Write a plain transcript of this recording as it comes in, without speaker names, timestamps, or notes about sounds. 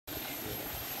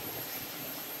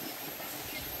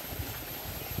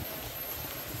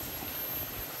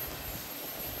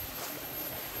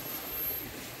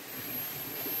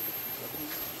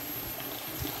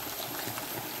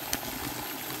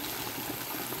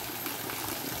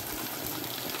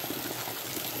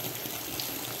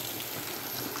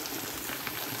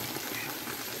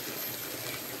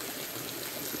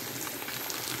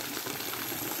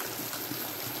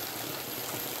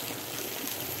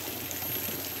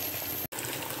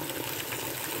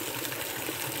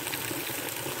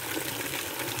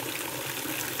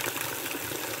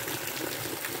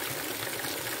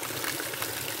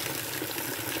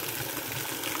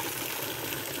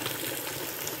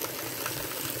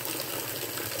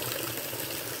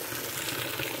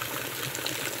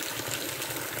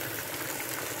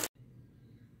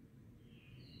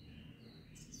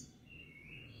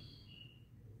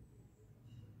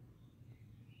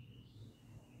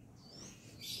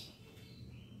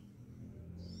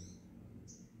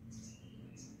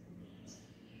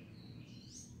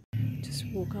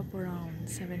woke up around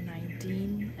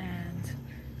 7:19 and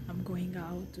I'm going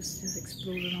out to just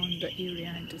explore around the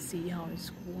area and to see how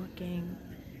it's working.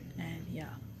 And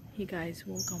yeah, hey guys,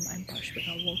 welcome. I'm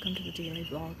Parshvika. Welcome to the daily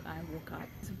vlog. I woke up.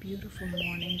 It's a beautiful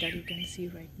morning that you can see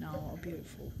right now. A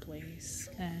beautiful place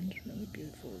and really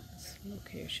beautiful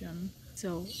location.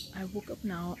 So I woke up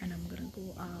now and I'm gonna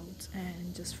go out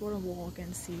and just for a walk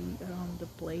and see around the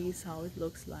place how it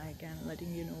looks like and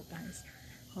letting you know guys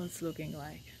how it's looking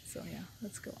like. So yeah,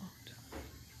 let's go out.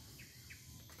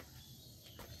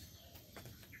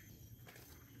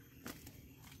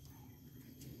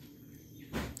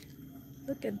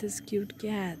 Look at this cute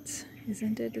cat,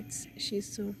 isn't it?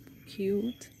 She's so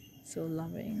cute, so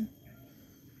loving.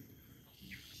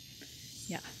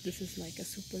 Yeah, this is like a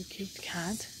super cute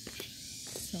cat.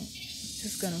 So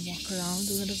just gonna walk around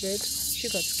a little bit. She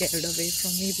got scared away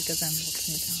from me because I'm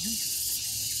walking down.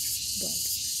 But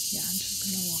yeah, I'm just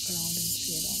gonna walk around and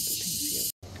see around the things here.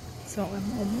 So I'm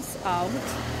almost out,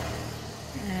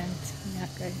 and yeah,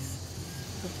 guys.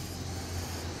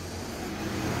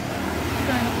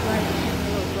 Kind of like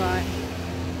right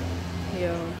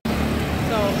here.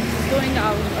 So just going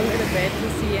out a little bit to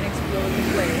see and explore the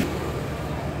place.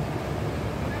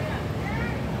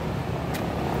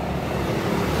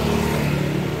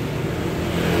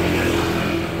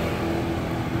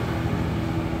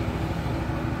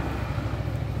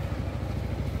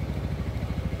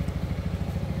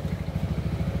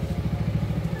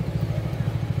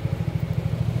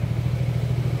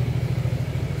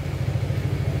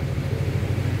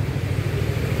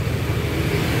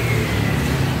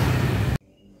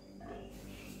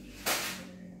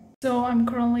 So I'm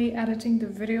currently editing the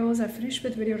videos. I finished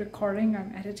with video recording.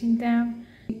 I'm editing them.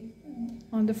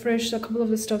 On the fridge, a couple of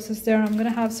the stuff is there. I'm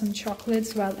gonna have some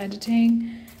chocolates while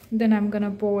editing. Then I'm gonna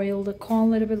boil the corn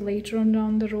a little bit later on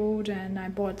down the road. And I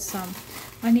bought some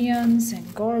onions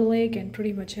and garlic and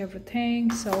pretty much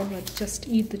everything. So let's just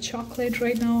eat the chocolate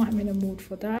right now. I'm in a mood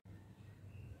for that.